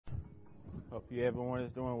Hope everyone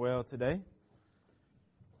is doing well today.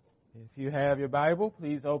 If you have your Bible,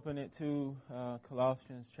 please open it to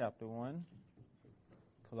Colossians chapter 1.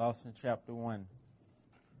 Colossians chapter 1.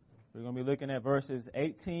 We're going to be looking at verses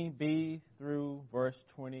 18b through verse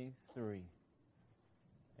 23.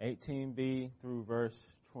 18b through verse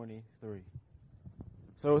 23.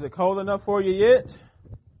 So is it cold enough for you yet?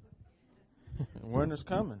 Winter's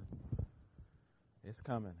coming. It's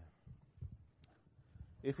coming.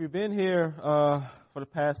 If you've been here for the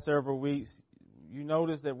past several weeks, you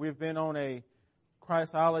notice that we've been on a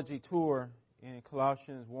Christology tour in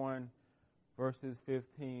Colossians 1, verses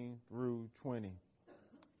 15 through 20.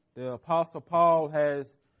 The Apostle Paul has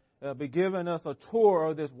been giving us a tour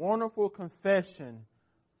of this wonderful confession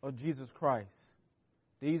of Jesus Christ.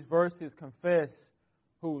 These verses confess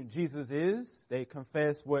who Jesus is. They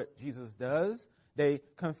confess what Jesus does. They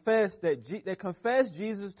confess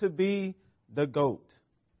Jesus to be the GOAT.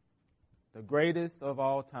 The greatest of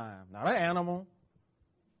all time. Not an animal,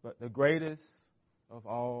 but the greatest of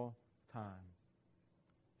all time.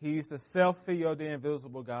 He's the selfie of the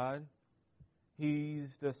invisible God. He's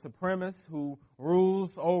the supremacist who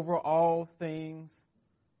rules over all things.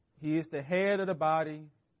 He is the head of the body,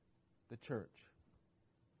 the church.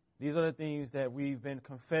 These are the things that we've been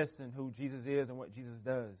confessing who Jesus is and what Jesus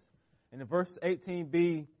does. And in verse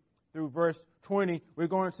 18b through verse 20, we're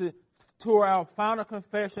going to tour our final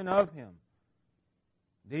confession of Him.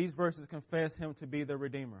 These verses confess Him to be the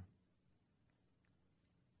Redeemer.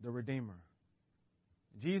 The Redeemer.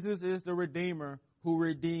 Jesus is the Redeemer who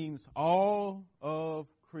redeems all of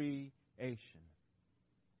creation.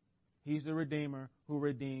 He's the Redeemer who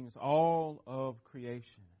redeems all of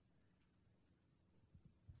creation.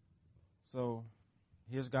 So,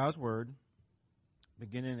 here's God's Word,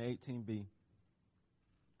 beginning in 18b.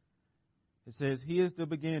 It says, He is the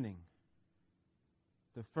beginning,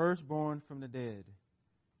 the firstborn from the dead,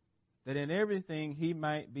 that in everything He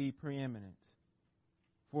might be preeminent.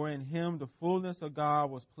 For in Him the fullness of God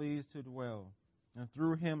was pleased to dwell, and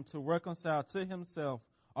through Him to reconcile to Himself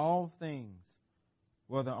all things,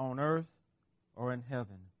 whether on earth or in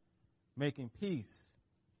heaven, making peace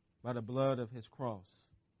by the blood of His cross.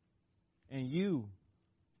 And you,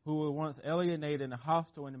 who were once alienated and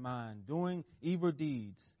hostile in mind, doing evil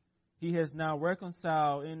deeds, He has now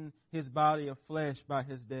reconciled in His body of flesh by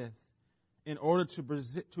His death, in order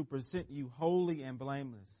to present you holy and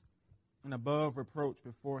blameless and above reproach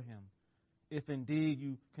before Him, if indeed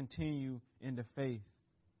you continue in the faith,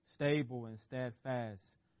 stable and steadfast,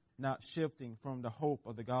 not shifting from the hope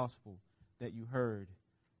of the gospel that you heard,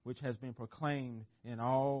 which has been proclaimed in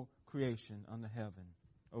all creation under heaven,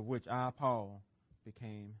 of which I, Paul,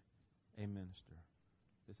 became a minister.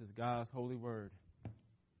 This is God's holy word.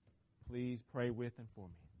 Please pray with and for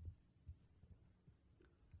me.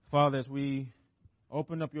 Father, as we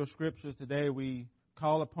open up your scriptures today, we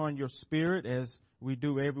call upon your Spirit as we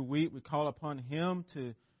do every week. We call upon Him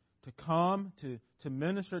to come, to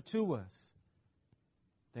minister to us.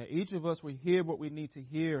 That each of us will hear what we need to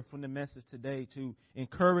hear from the message today to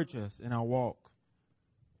encourage us in our walk,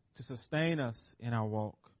 to sustain us in our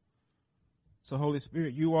walk. So, Holy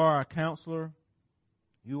Spirit, you are our counselor.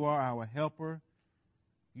 You are our helper.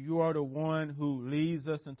 You are the one who leads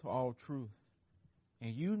us into all truth.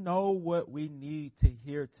 And you know what we need to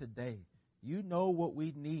hear today. You know what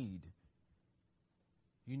we need.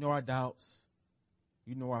 You know our doubts.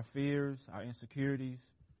 You know our fears, our insecurities.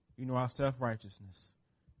 You know our self-righteousness.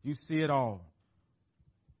 You see it all.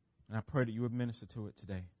 And I pray that you would minister to it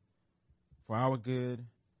today for our good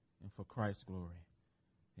and for Christ's glory.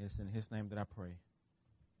 It's in His name that I pray.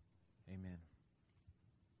 Amen.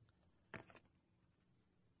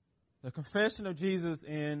 The confession of Jesus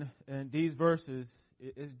in these verses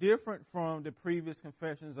is different from the previous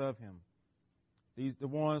confessions of Him. These the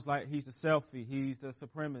ones like He's the selfie, He's the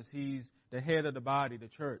supremacist, He's the head of the body, the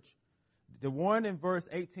church. The one in verse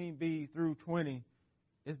 18b through 20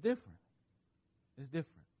 is different. It's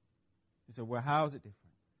different. You say, well, how is it different?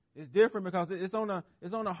 It's different because it's on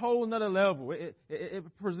a whole nother level. It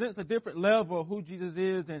presents a different level of who Jesus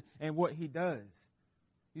is and what He does.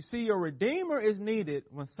 You see, your Redeemer is needed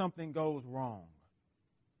when something goes wrong.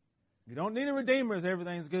 You don't need a Redeemer if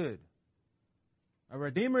everything's good. A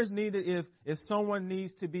Redeemer is needed if someone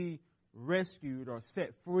needs to be rescued or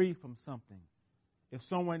set free from something. If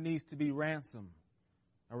someone needs to be ransomed.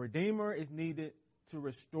 A Redeemer is needed to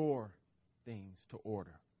restore things to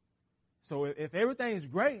order. So if everything's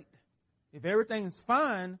great, if everything's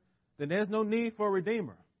fine, then there's no need for a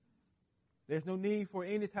Redeemer. There's no need for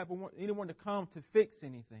anyone to come to fix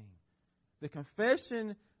anything. The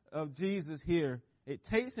confession of Jesus here It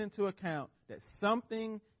takes into account that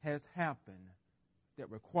something has happened that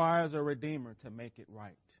requires a Redeemer to make it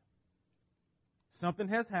right. Something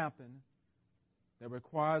has happened that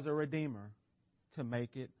requires a Redeemer to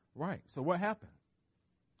make it right. So what happened?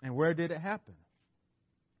 And where did it happen?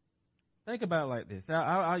 Think about it like this.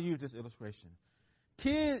 I'll use this illustration.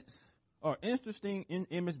 Kids are interesting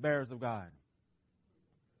image bearers of God.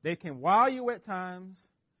 They can wow you at times,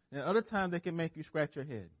 and at other times they can make you scratch your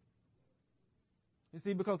head. You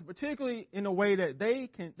see, because particularly in a way that they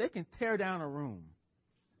can tear down a room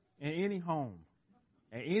in any home,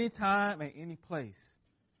 at any time, at any place.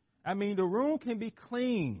 I mean, the room can be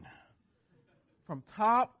clean from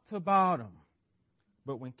top to bottom.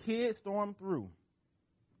 But when kids storm through,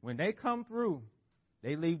 when they come through,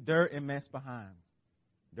 they leave dirt and mess behind.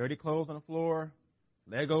 Dirty clothes on the floor,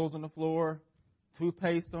 Legos on the floor,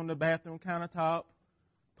 toothpaste on the bathroom countertop,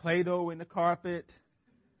 Play-Doh in the carpet.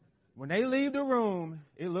 When they leave the room,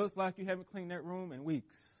 it looks like you haven't cleaned that room in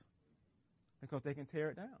weeks because they can tear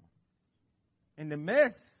it down. And the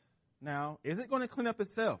mess now isn't going to clean up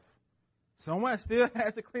itself. Someone still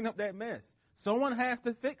has to clean up that mess. Someone has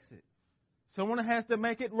to fix it. Someone has to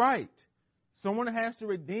make it right. Someone has to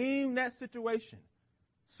redeem that situation.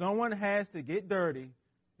 Someone has to get dirty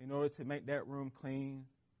in order to make that room clean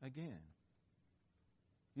again.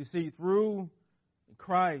 You see, through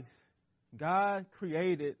Christ, God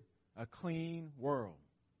created a clean world.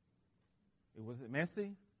 It wasn't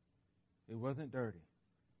messy. It wasn't dirty.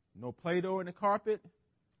 No Play-Doh in the carpet.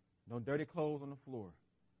 No dirty clothes on the floor.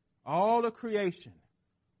 All the creation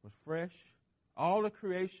was fresh. All the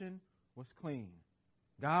creation was clean.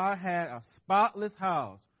 God had a spotless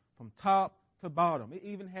house from top to bottom. It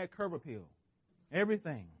even had curb appeal.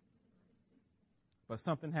 Everything. But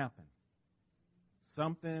something happened.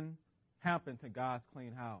 Something happened to God's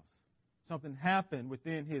clean house. Something happened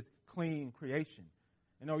within His clean creation.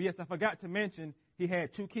 And oh yes, I forgot to mention He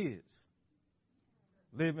had 2 kids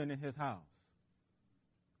living in His house.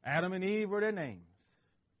 Adam and Eve were their names.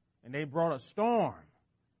 And they brought a storm.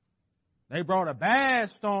 They brought a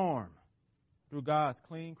bad storm through God's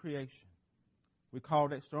clean creation. We call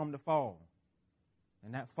that storm the fall.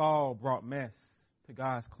 And that fall brought mess to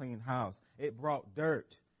God's clean house. It brought dirt.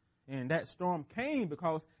 And that storm came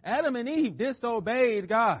because Adam and Eve disobeyed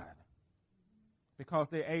God. Because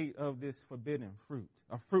they ate of this forbidden fruit.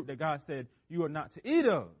 A fruit that God said you are not to eat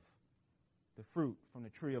of. The fruit from the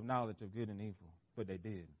tree of knowledge of good and evil. But they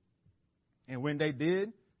did. And when they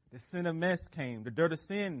did, the sin of mess came. The dirt of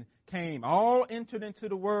sin came. All entered into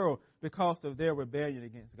the world because of their rebellion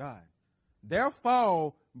against God. Their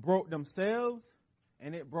fall broke themselves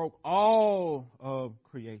and it broke all of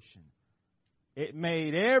creation. It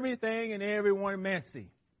made everything and everyone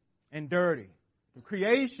messy and dirty. The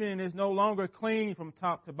creation is no longer clean from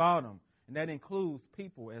top to bottom, and that includes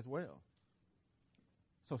people as well.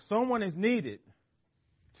 So someone is needed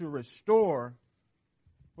to restore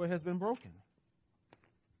what has been broken.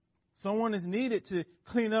 Someone is needed to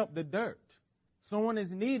clean up the dirt. Someone is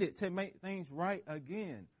needed to make things right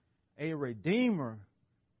again. A Redeemer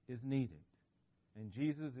is needed. And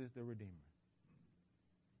Jesus is the Redeemer.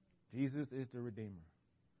 Jesus is the Redeemer.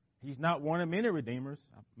 He's not one of many Redeemers.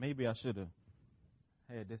 Maybe I should have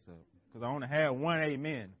had this up because I only had one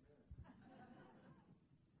amen.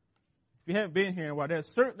 If you haven't been here in a while, there's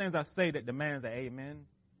certain things I say that demands an amen.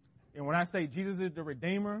 And when I say Jesus is the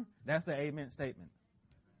Redeemer, that's an amen statement.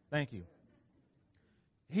 Thank you.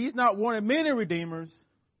 He's not one of many Redeemers.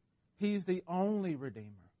 He's the only Redeemer.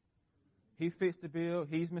 He fits the bill.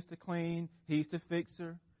 He's Mr. Clean. He's the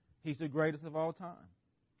fixer. He's the greatest of all time.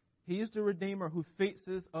 He is the Redeemer who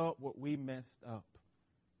fixes up what we messed up.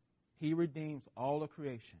 He redeems all of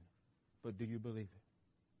creation. But do you believe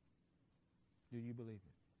it? Do you believe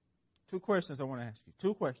it? 2 questions I want to ask you.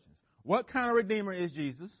 2 questions. What kind of Redeemer is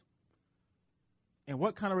Jesus? And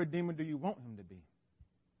what kind of Redeemer do you want Him to be?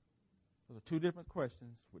 Those are 2 different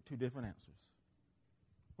questions with 2 different answers.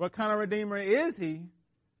 What kind of Redeemer is He?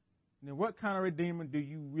 And then what kind of Redeemer do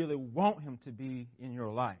you really want Him to be in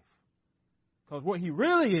your life? Because what He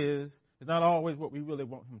really is not always what we really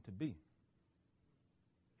want Him to be.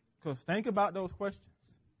 Because think about those questions.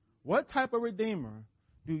 What type of Redeemer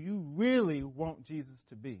do you really want Jesus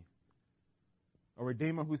to be? A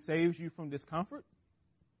Redeemer who saves you from discomfort?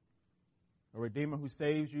 A Redeemer who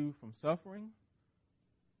saves you from suffering?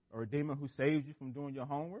 A Redeemer who saves you from doing your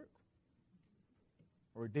homework?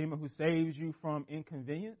 A Redeemer who saves you from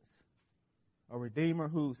inconvenience? A Redeemer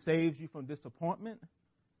who saves you from disappointment?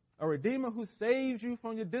 A Redeemer who saves you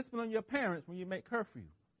from your discipline on your parents when you make curfew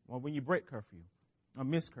or when you break curfew or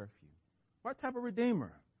miss curfew? What type of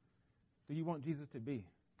Redeemer do you want Jesus to be?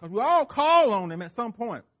 Because we all call on him at some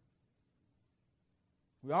point.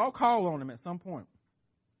 We all call on him at some point.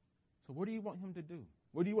 So what do you want him to do?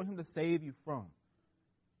 What do you want him to save you from?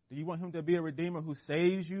 Do you want him to be a redeemer who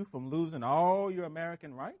saves you from losing all your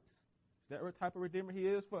American rights? Is that what type of redeemer he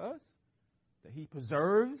is for us? That he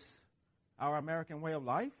preserves our American way of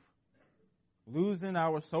life? Losing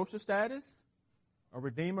our social status? A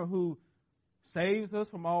redeemer who saves us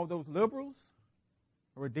from all those liberals?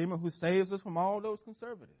 A redeemer who saves us from all those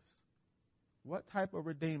conservatives? What type of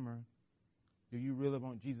redeemer do you really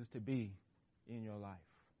want Jesus to be in your life?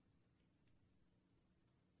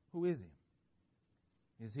 Who is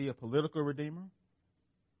he? Is he a political redeemer?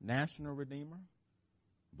 National redeemer?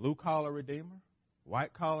 Blue-collar redeemer?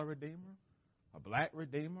 White-collar redeemer? A black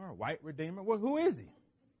redeemer? A white redeemer? Well, who is he?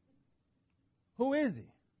 Who is he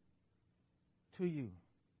to you?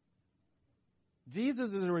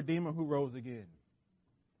 Jesus is a redeemer who rose again.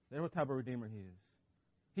 That's what type of redeemer he is.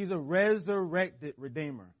 He's a resurrected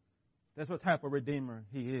redeemer. That's what type of redeemer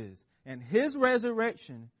he is. And his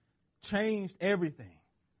resurrection changed everything.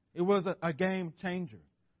 It was a game changer.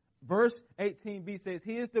 Verse 18b says,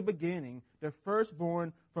 he is the beginning, the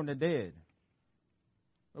firstborn from the dead.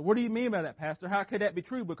 But what do you mean by that, Pastor? How could that be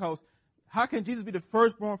true? Because how can Jesus be the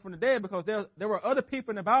firstborn from the dead? Because there were other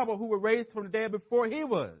people in the Bible who were raised from the dead before he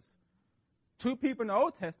was. 2 people in the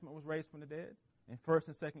Old Testament was raised from the dead in 1st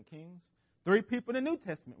and 2nd Kings. 3 people in the New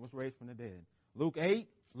Testament was raised from the dead. Luke 8,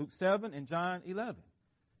 Luke 7, and John 11.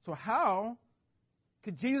 So how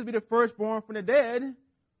could Jesus be the firstborn from the dead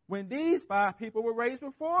when these 5 people were raised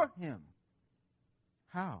before him?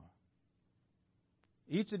 How?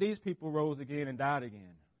 Each of these people rose again and died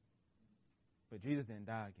again. But Jesus didn't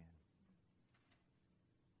die again.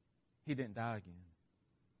 He didn't die again.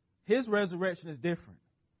 His resurrection is different.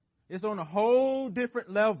 It's on a whole different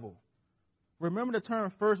level. Remember the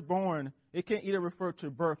term firstborn, it can either refer to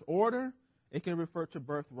birth order, it can refer to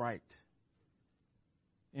birthright.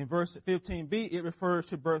 In verse 15b, it refers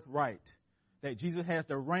to birthright. That Jesus has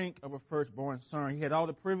the rank of a firstborn son. He had all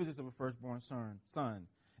the privileges of a firstborn son.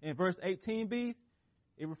 In verse 18b,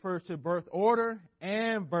 it refers to birth order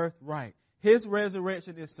and birthright. His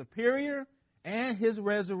resurrection is superior and his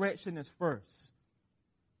resurrection is first.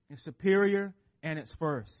 It's superior and it's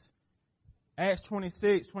first. Acts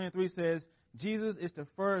 26:23 says, Jesus is the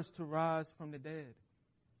first to rise from the dead.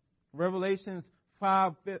 Revelations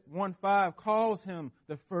 1:5 calls him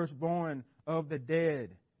the firstborn of the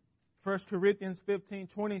dead. 1 Corinthians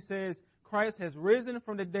 15:20 says, Christ has risen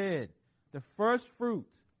from the dead, the first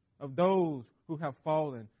fruits of those who have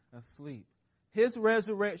fallen asleep. His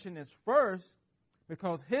resurrection is first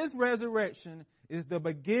because his resurrection is the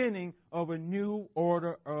beginning of a new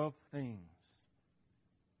order of things.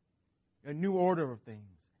 A new order of things.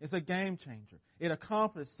 It's a game changer. It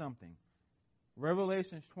accomplished something.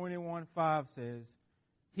 Revelations 21:5 says,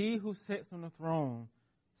 He who sits on the throne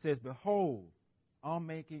says, Behold, I'm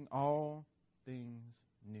making all things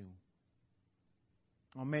new.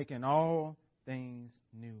 I'm making all things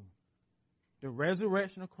new. The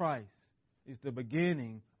resurrection of Christ is the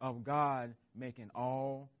beginning of God making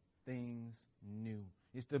all things new.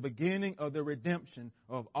 It's the beginning of the redemption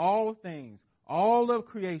of all things, all of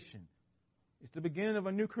creation. It's the beginning of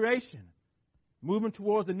a new creation, moving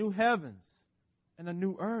towards the new heavens and a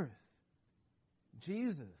new earth.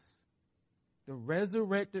 Jesus, the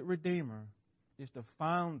resurrected Redeemer, is the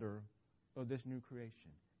founder of this new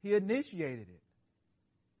creation. He initiated it.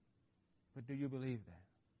 But do you believe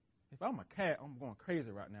that? If I'm a cat, I'm going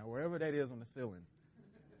crazy right now, wherever that is on the ceiling.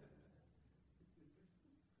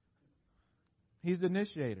 He's the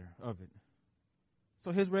initiator of it.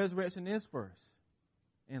 So his resurrection is first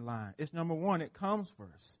in line. It's number one. It comes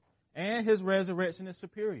first. And his resurrection is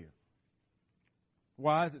superior.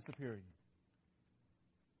 Why is it superior?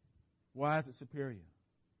 Why is it superior?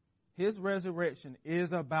 His resurrection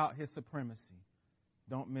is about his supremacy.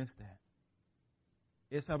 Don't miss that.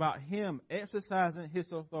 It's about him exercising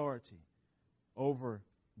his authority over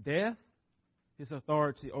death, his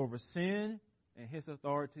authority over sin, and his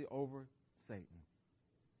authority over Satan.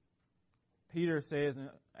 Peter says in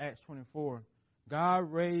Acts 24,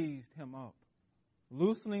 God raised him up,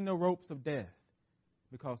 loosening the ropes of death,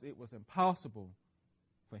 because it was impossible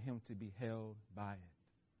for him to be held by it.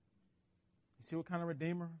 You see what kind of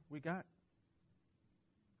Redeemer we got?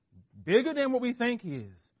 Bigger than what we think he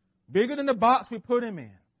is. Bigger than the box we put him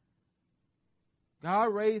in. God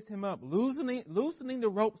raised him up, loosening the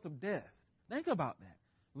ropes of death. Think about that.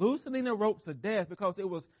 Loosening the ropes of death because it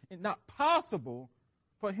was not possible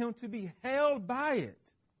for him to be held by it.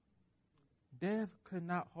 Death could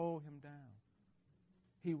not hold him down.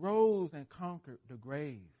 He rose and conquered the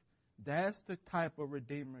grave. That's the type of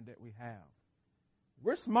Redeemer that we have.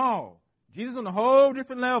 We're small. Jesus is on a whole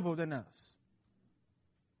different level than us.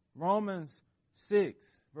 Romans 6,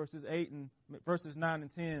 verses 9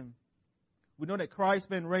 and 10. We know that Christ,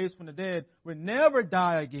 been raised from the dead, will never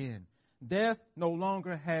die again. Death no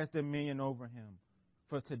longer has dominion over him.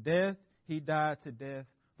 For to death he died to death.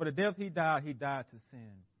 For the death he died to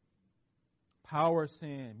sin. Power of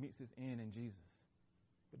sin meets its end in Jesus.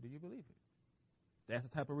 But do you believe it? That's the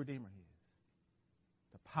type of Redeemer he is.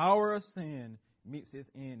 The power of sin meets its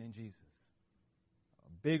end in Jesus.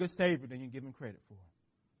 A bigger Savior than you give him credit for.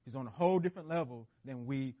 He's on a whole different level than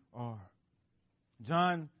we are.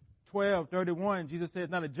 John 12:31, Jesus says,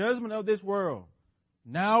 "Now the judgment of this world,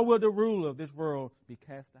 now will the ruler of this world be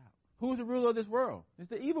cast out." Who is the ruler of this world? It's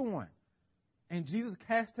the evil one. And Jesus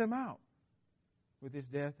cast him out with his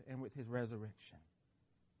death and with his resurrection.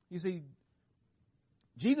 You see,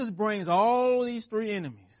 Jesus brings all these three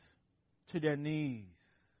enemies to their knees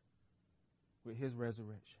with his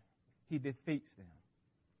resurrection. He defeats them.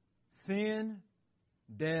 Sin,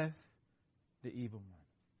 death, the evil one.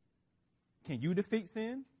 Can you defeat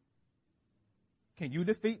sin? Can you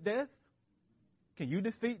defeat death? Can you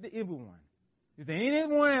defeat the evil one? Is there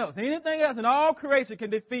anyone else, anything else in all creation can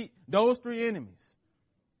defeat those three enemies?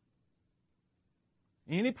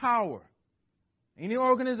 Any power, any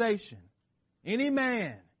organization, any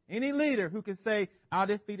man, any leader who can say, "I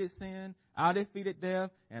defeated sin, I defeated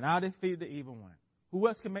death, and I defeated the evil one." Who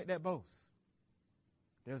else can make that boast?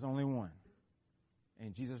 There's only one.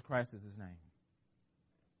 And Jesus Christ is his name.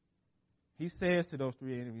 He says to those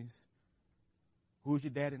three enemies, "Who's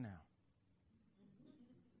your daddy now?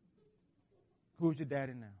 Who's your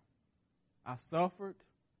daddy now? I suffered,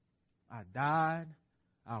 I died,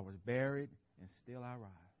 I was buried, and still I rise."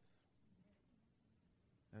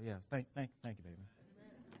 Thank you, baby.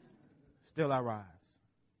 Still I rise.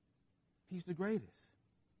 He's the greatest.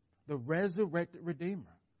 The resurrected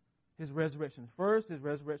Redeemer. His resurrection first, his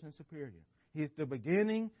resurrection superior. He is the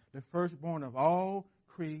beginning, the firstborn of all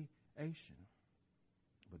creation.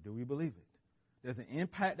 But do we believe it? Does it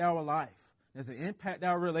impact our life? Does it impact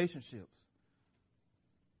our relationships?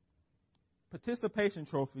 Participation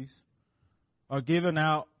trophies are given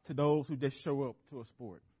out to those who just show up to a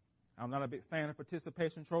sport. I'm not a big fan of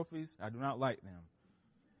participation trophies. I do not like them.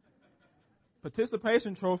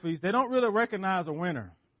 Participation trophies, they don't really recognize a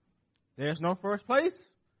winner. There's no first place.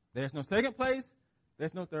 There's no second place.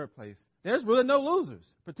 There's no third place. There's really no losers.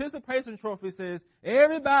 Participation trophy says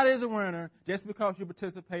everybody's a winner just because you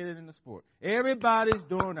participated in the sport. Everybody's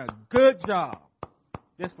doing a good job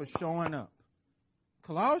just for showing up.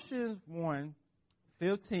 Colossians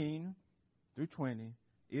 1:15 through 20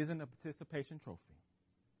 isn't a participation trophy.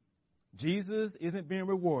 Jesus isn't being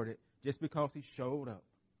rewarded just because he showed up,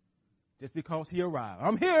 just because he arrived.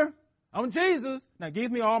 I'm here. I'm Jesus. Now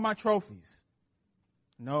give me all my trophies.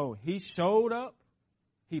 No, he showed up,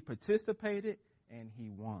 he participated, and he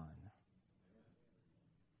won.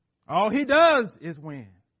 All he does is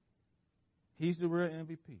win. He's the real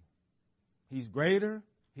MVP. He's greater,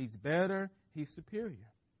 he's better, he's superior.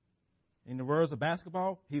 In the words of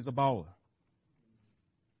basketball, he's a baller.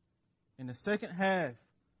 In the second half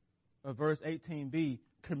of verse 18b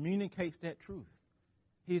communicates that truth.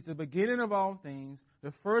 He's the beginning of all things,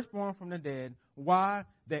 the firstborn from the dead. Why?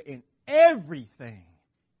 That in everything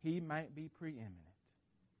he might be preeminent.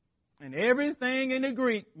 And everything in the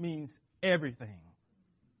Greek means everything.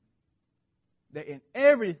 That in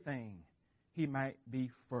everything he might be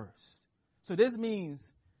first. So this means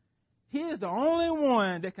he is the only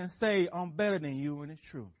one that can say, "I'm better than you," when it's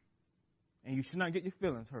true. And you should not get your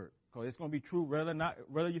feelings hurt, because it's going to be true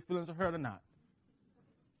whether your feelings are hurt or not.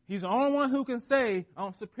 He's the only one who can say,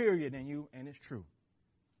 "I'm superior than you," and it's true.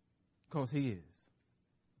 Because he is.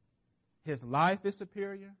 His life is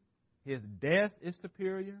superior. His death is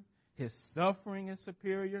superior. His suffering is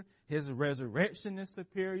superior. His resurrection is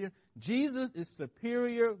superior. Jesus is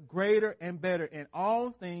superior, greater, and better in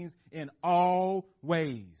all things, in all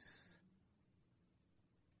ways.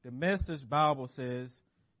 The Message Bible says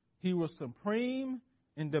he was supreme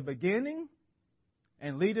in the beginning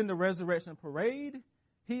and leading the resurrection parade.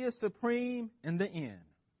 He is supreme in the end.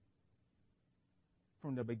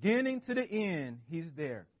 From the beginning to the end, he's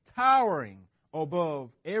there, towering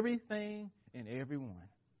above everything and everyone.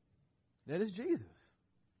 That is Jesus.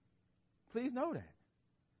 Please know that.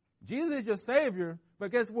 Jesus is your Savior,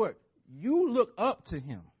 but guess what? You look up to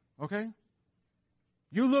him, okay?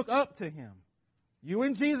 You look up to him. You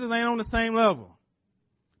and Jesus ain't on the same level.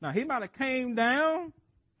 Now, he might have came down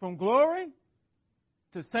from glory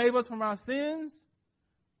to save us from our sins,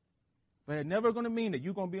 but it's never going to mean that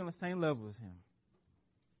you're going to be on the same level as him.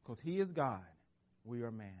 Because He is God. We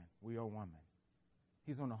are man. We are woman.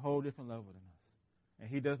 He's on a whole different level than us. And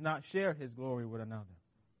He does not share His glory with another.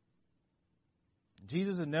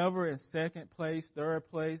 Jesus is never in second place, third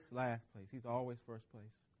place, last place. He's always first place.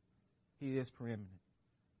 He is preeminent.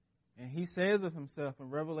 And He says of Himself in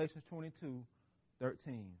Revelation 22:13,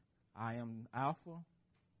 I am Alpha,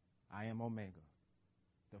 I am Omega,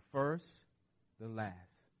 the first, the last,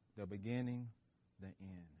 the beginning, the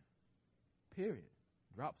end. Period.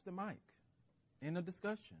 Drops the mic. End of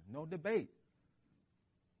discussion. No debate.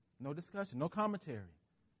 No discussion. No commentary.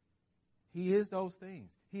 He is those things.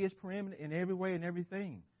 He is preeminent in every way and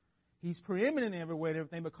everything. He's preeminent in every way and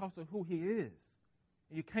everything because of who He is.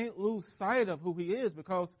 And you can't lose sight of who He is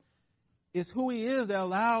because it's who He is that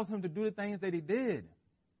allows Him to do the things that He did.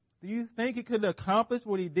 Do you think He could accomplish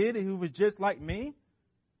what He did if He was just like me?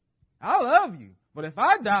 I love you, but if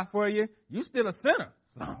I die for you, you're still a sinner.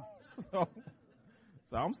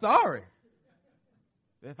 So I'm sorry.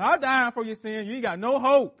 If I die for your sin, you ain't got no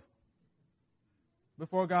hope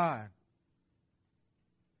before God.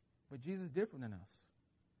 But Jesus is different than us.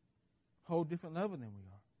 Whole different level than we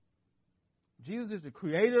are. Jesus is the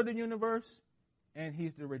creator of the universe, and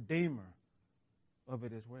He's the redeemer of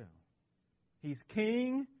it as well. He's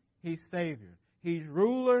king, He's savior. He's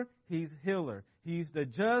ruler, He's healer. He's the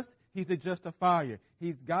just, He's the justifier.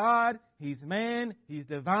 He's God, He's man, He's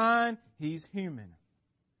divine, He's human.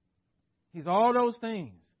 He's all those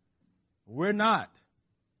things. We're not.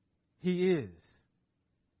 He is.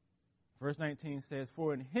 Verse 19 says,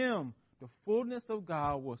 for in Him the fullness of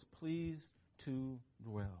God was pleased to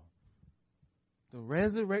dwell. The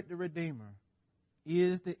resurrected Redeemer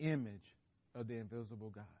is the image of the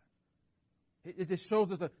invisible God. It just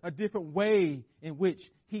shows us a different way in which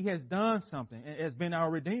He has done something and has been our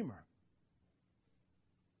Redeemer.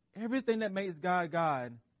 Everything that makes God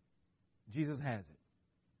God, Jesus has it.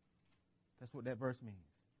 That's what that verse means.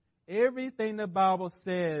 Everything the Bible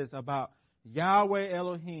says about Yahweh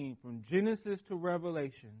Elohim from Genesis to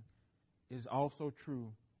Revelation is also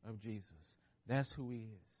true of Jesus. That's who He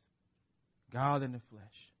is. God in the flesh.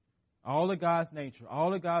 All of God's nature,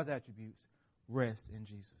 all of God's attributes rest in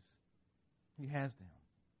Jesus. He has them.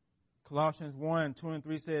 Colossians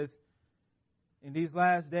 1:2-3 says, in these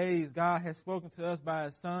last days, God has spoken to us by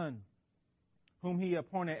His Son, whom He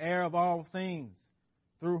appointed heir of all things,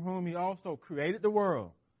 through whom He also created the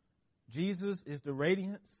world. Jesus is the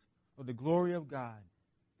radiance of the glory of God,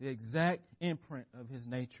 the exact imprint of His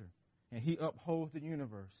nature, and He upholds the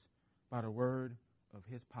universe by the word of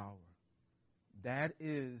His power. That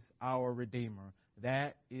is our Redeemer.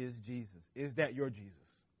 That is Jesus. Is that your Jesus?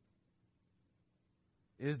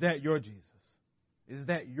 Is that your Jesus? Is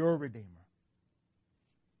that your Redeemer?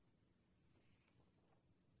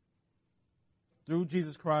 Through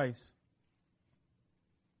Jesus Christ,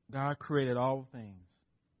 God created all things.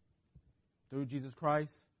 Through Jesus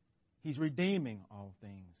Christ, He's redeeming all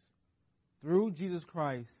things. Through Jesus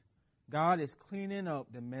Christ, God is cleaning up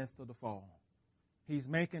the mess of the fall. He's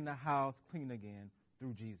making the house clean again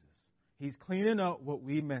through Jesus. He's cleaning up what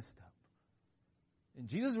we messed up. And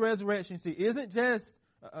Jesus' resurrection, see, isn't just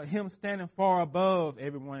Him standing far above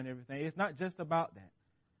everyone and everything. It's not just about that.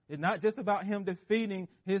 It's not just about Him defeating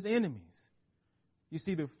His enemies. You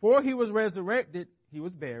see, before He was resurrected, He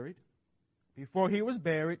was buried. Before He was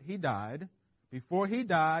buried, He died. Before He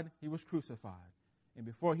died, He was crucified. And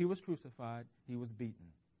before He was crucified, He was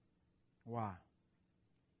beaten. Why?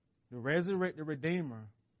 The resurrected Redeemer,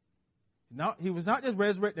 He was not just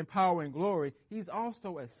resurrected in power and glory, He's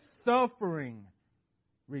also a suffering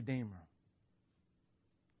Redeemer.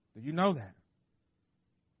 Do you know that?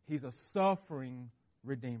 He's a suffering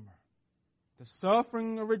Redeemer. The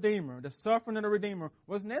suffering of the Redeemer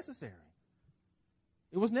was necessary.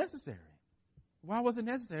 It was necessary. Why was it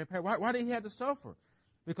necessary? Why did He have to suffer?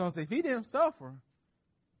 Because if He didn't suffer,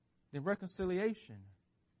 then reconciliation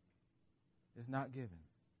is not given.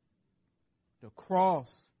 The cross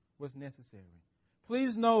was necessary.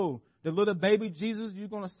 Please know the little baby Jesus you're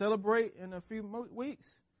going to celebrate in a few weeks,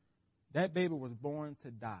 that baby was born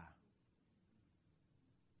to die.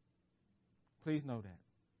 Please know that.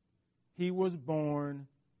 He was born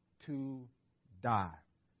to die.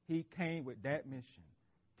 He came with that mission,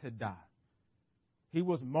 to die. He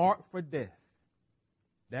was marked for death.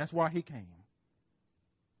 That's why He came.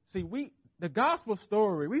 See, the gospel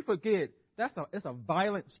story, we forget, it's a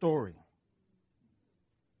violent story.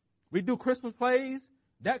 We do Christmas plays.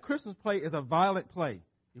 That Christmas play is a violent play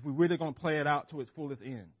if we're really going to play it out to its fullest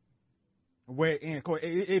end. Where it ends.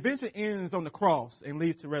 It eventually ends on the cross and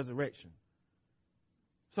leads to resurrection.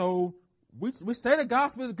 So we say the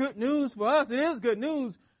gospel is good news for us. It is good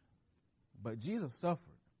news. But Jesus suffered.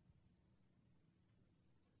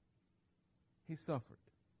 He suffered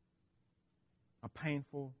a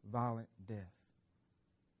painful, violent death.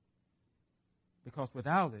 Because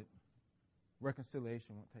without it,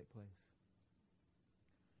 reconciliation won't take place.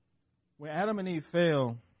 When Adam and Eve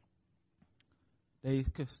fell, they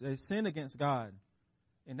sinned against God,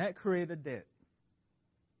 and that created a debt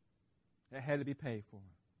that had to be paid for.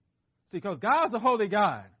 See, because God's a holy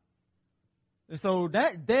God, and so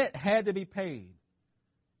that debt had to be paid.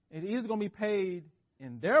 It is going to be paid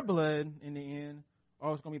in their blood in the end,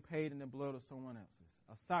 or it's going to be paid in the blood of someone else's.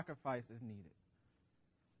 A sacrifice is needed.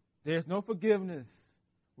 There's no forgiveness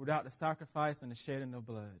without the sacrifice and the shedding of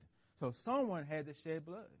blood. So someone had to shed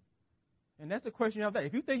blood. And that's the question you have.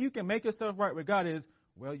 If you think you can make yourself right with God is,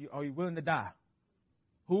 well, are you willing to die?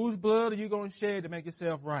 Whose blood are you going to shed to make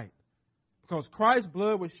yourself right? Because Christ's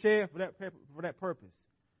blood was shed for that purpose.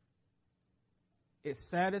 It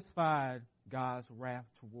satisfied God's wrath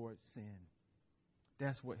towards sin.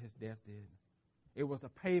 That's what his death did. It was a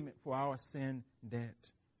payment for our sin debt.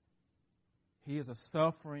 He is a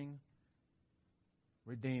suffering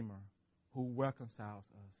Redeemer who reconciles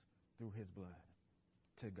us through his blood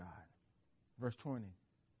to God. Verse 20.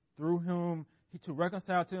 Through whom he to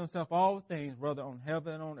reconcile to himself all things, whether on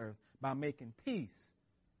heaven and on earth, by making peace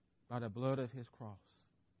by the blood of his cross.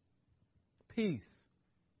 Peace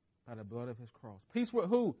by the blood of his cross. Peace with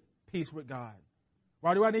who? Peace with God.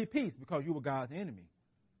 Why do I need peace? Because you were God's enemy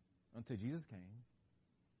until Jesus came.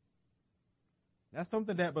 That's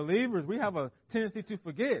something that believers, we have a tendency to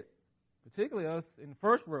forget, particularly us in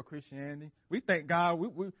first world Christianity. We think God,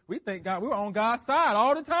 we think God, we were on God's side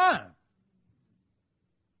all the time.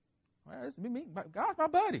 Well, it's me, God's my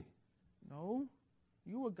buddy. No,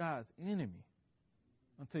 you were God's enemy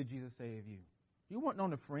until Jesus saved you. You weren't on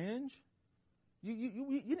the fringe.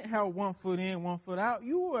 You didn't have 1 foot in, 1 foot out.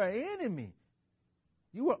 You were an enemy.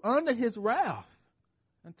 You were under his wrath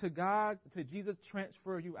until Jesus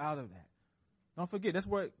transferred you out of that. Don't forget, that's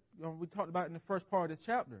what we talked about in the first part of this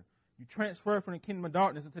chapter. You transfer from the kingdom of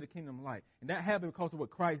darkness into the kingdom of light. And that happened because of what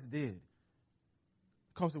Christ did.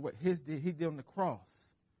 Because of what he did on the cross.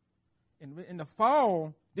 And in the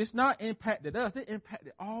fall, this not impacted us. It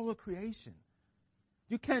impacted all of creation.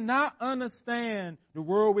 You cannot understand the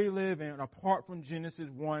world we live in apart from Genesis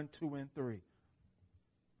 1, 2, and 3.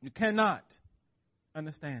 You cannot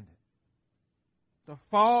understand it. The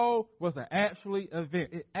fall was an actual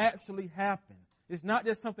event. It actually happened. It's not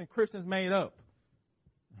just something Christians made up.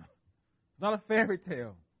 It's not a fairy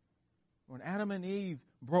tale. When Adam and Eve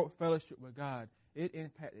broke fellowship with God, it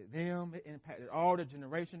impacted them. It impacted all the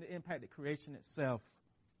generation. It impacted creation itself.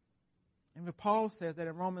 And Paul says that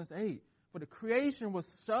in Romans 8, for the creation was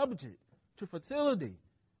subject to fertility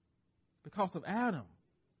because of Adam.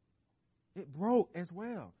 It broke as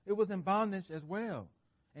well. It was in bondage as well.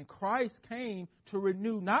 And Christ came to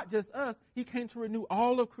renew not just us, he came to renew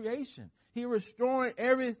all of creation. He restored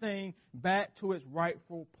everything back to its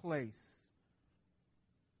rightful place.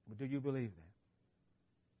 But do you believe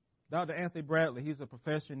that? Dr. Anthony Bradley, he's a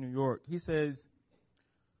professor in New York. He says,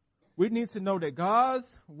 we need to know that God's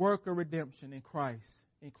work of redemption in Christ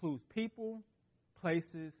includes people,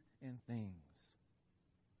 places, and things.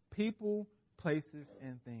 People, places,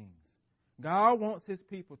 and things. God wants his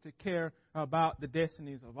people to care about the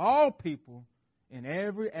destinies of all people in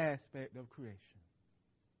every aspect of creation.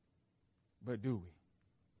 But do we?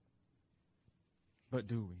 But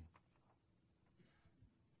do we?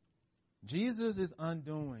 Jesus is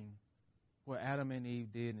undoing what Adam and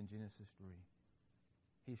Eve did in Genesis 3.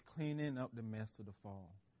 He's cleaning up the mess of the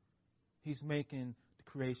fall. He's making the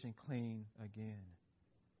creation clean again.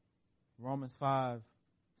 Romans 5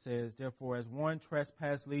 says, therefore, as one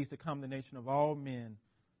trespass leads to condemnation of all men,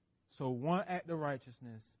 so one act of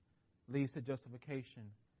righteousness leads to justification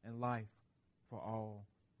and life for all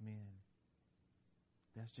men.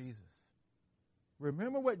 That's Jesus.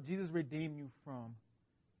 Remember what Jesus redeemed you from,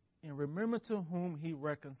 and remember to whom he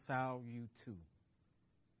reconciled you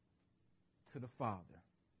to the Father.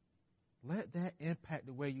 Let that impact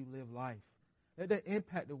the way you live life. Let that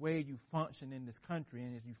impact the way you function in this country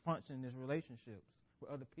and as you function in these relationships with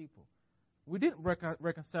other people. We didn't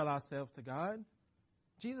reconcile ourselves to God.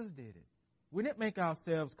 Jesus did it. We didn't make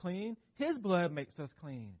ourselves clean. His blood makes us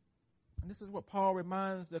clean. And this is what Paul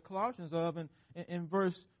reminds the Colossians of in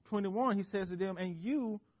verse 21. He says to them, and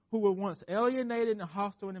you who were once alienated and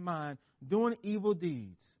hostile in mind, doing evil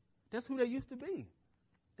deeds. That's who they used to be.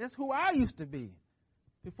 That's who I used to be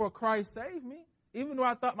before Christ saved me. Even though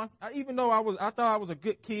I thought I was a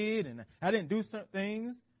good kid and I didn't do certain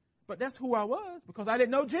things, but that's who I was because I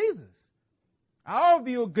didn't know Jesus. Our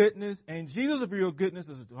view of goodness and Jesus' view of goodness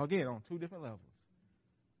is, again, on two different levels.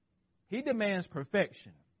 He demands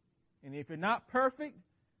perfection. And if you're not perfect,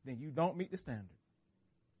 then you don't meet the standard.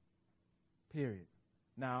 Period.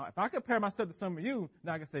 Now, if I compare myself to some of you,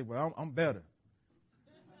 now I can say, well, I'm better.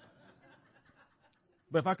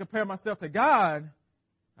 But if I compare myself to God,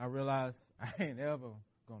 I realize I ain't ever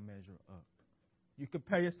going to measure up. You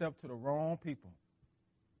compare yourself to the wrong people.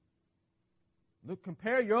 Look,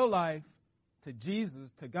 compare your life to Jesus,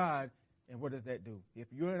 to God, and what does that do? If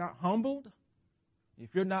you're not humbled, if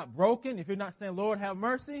you're not broken, if you're not saying, Lord, have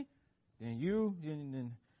mercy, then you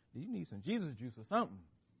need some Jesus juice or something.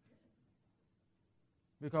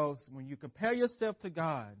 Because when you compare yourself to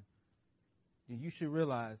God, then you should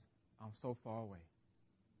realize I'm so far away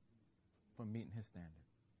from meeting His standard.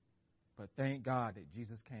 But thank God that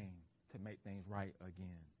Jesus came to make things right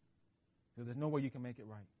again. Because there's no way you can make it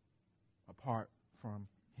right apart from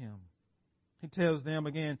Him. He tells them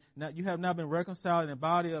again, now you have now been reconciled in the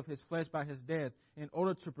body of His flesh by His death, in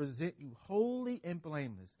order to present you holy and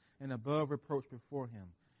blameless and above reproach before Him.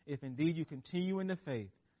 If indeed you continue in the faith,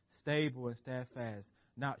 stable and steadfast,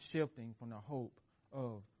 not shifting from the hope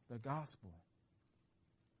of the gospel.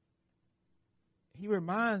 He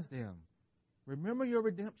reminds them, remember your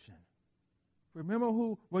redemption. Remember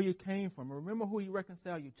where you came from. Remember who He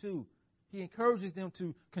reconciled you to. He encourages them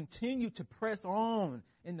to continue to press on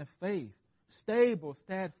in the faith, stable,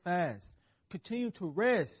 steadfast. Continue to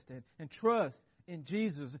rest and trust in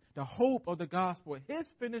Jesus, the hope of the gospel, His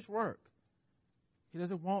finished work. He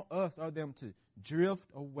doesn't want us or them to drift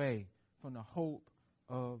away from the hope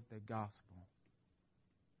of the gospel.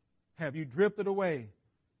 Have you drifted away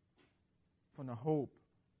from the hope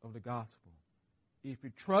of the gospel? If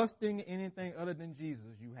you're trusting anything other than Jesus,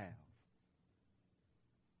 you have.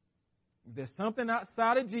 If there's something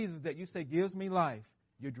outside of Jesus that you say gives me life,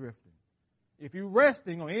 you're drifting. If you're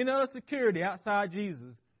resting on any other security outside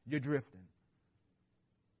Jesus, you're drifting.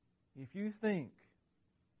 If you think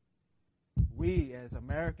we as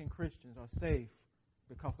American Christians are safe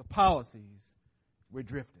because of policies, we're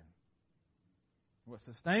drifting. What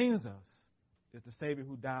sustains us is the Savior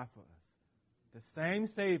who died for us. The same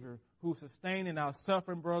Savior who sustaining our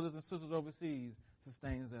suffering brothers and sisters overseas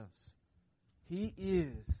sustains us. He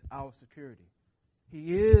is our security.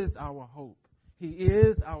 He is our hope. He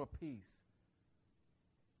is our peace.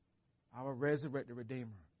 Our resurrected Redeemer.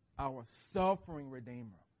 Our suffering Redeemer.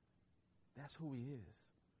 That's who He is.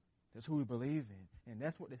 That's who we believe in. And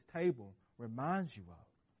that's what this table reminds you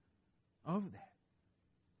of that.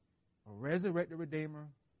 A resurrected Redeemer.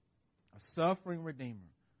 A suffering Redeemer.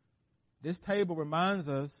 This table reminds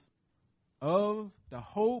us of the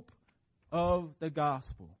hope of the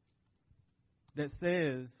gospel that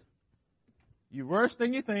says you're worse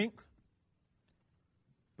than you think,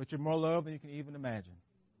 but you're more loved than you can even imagine.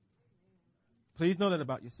 Please know that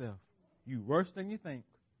about yourself. You're worse than you think,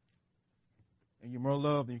 and you're more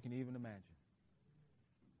loved than you can even imagine.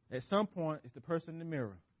 At some point, it's the person in the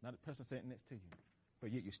mirror, not the person sitting next to you,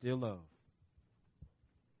 but yet you're still loved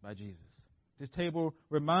by Jesus. This table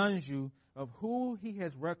reminds you of who He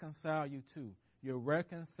has reconciled you to. You're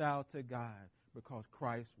reconciled to God because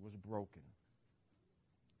Christ was broken.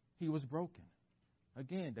 He was broken.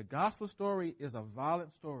 Again, the gospel story is a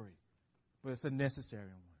violent story, but it's a necessary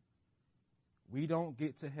one. We don't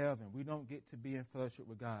get to heaven. We don't get to be in fellowship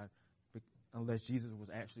with God unless Jesus was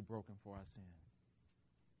actually broken for our sin.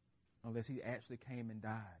 Unless He actually came and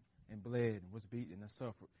died and bled and was beaten and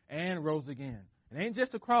suffered and rose again. It ain't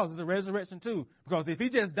just a cross, it's a resurrection too. Because if He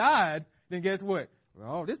just died, then guess what?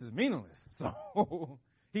 Well, this is meaningless. So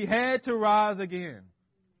He had to rise again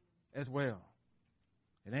as well.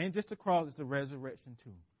 It ain't just a cross, it's a resurrection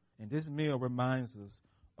too. And this meal reminds us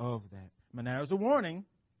of that. But now there's a warning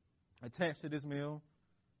attached to this meal.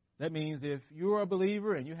 That means if you're a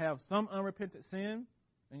believer and you have some unrepentant sin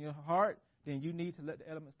in your heart, then you need to let the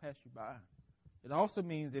elements pass you by. It also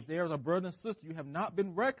means if there's a brother and sister you have not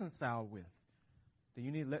been reconciled with, then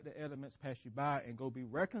you need to let the elements pass you by and go be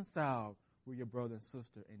reconciled with your brother and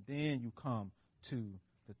sister. And then you come to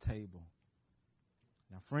the table.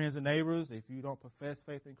 Now, friends and neighbors, if you don't profess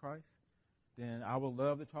faith in Christ, then I would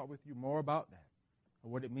love to talk with you more about that,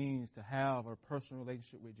 or what it means to have a personal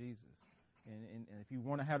relationship with Jesus. And if you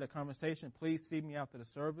want to have that conversation, please see me after the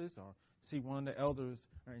service or see one of the elders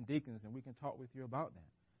and deacons, and we can talk with you about that.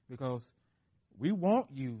 Because we want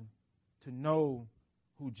you to know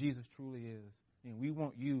who Jesus truly is, and we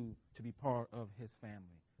want you to be part of His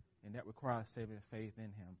family. And that requires saving faith in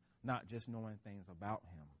Him, not just knowing things about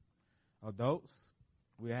Him. Adults,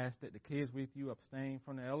 we ask that the kids with you abstain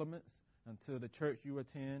from the elements until the church you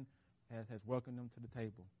attend has welcomed them to the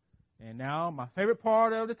table. And now, my favorite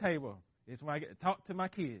part of the table is when I get to talk to my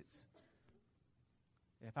kids.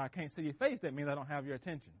 If I can't see your face, that means I don't have your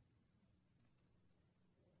attention.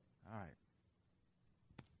 All right.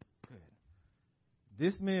 Good.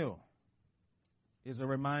 This meal is a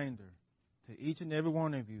reminder to each and every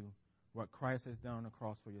one of you what Christ has done on the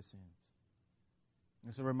cross for your sins.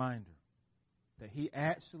 It's a reminder that he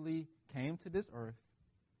actually came to this earth.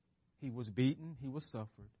 He was beaten. He was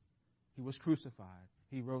suffered. He was crucified.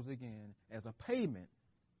 He rose again as a payment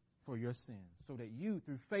for your sins so that you,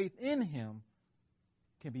 through faith in him,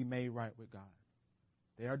 can be made right with God.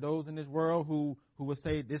 There are those in this world who will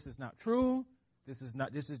say this is not true. This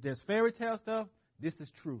is just fairy tale stuff. This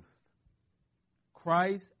is truth.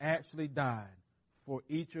 Christ actually died for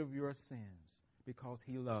each of your sins because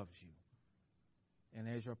he loves you. And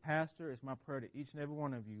as your pastor, it's my prayer that each and every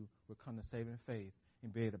one of you will come to saving faith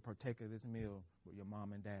and be able to partake of this meal with your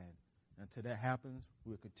mom and dad. Until that happens,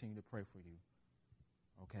 we'll continue to pray for you.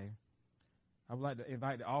 Okay? I would like to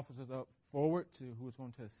invite the officers up forward to who is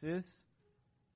going to assist.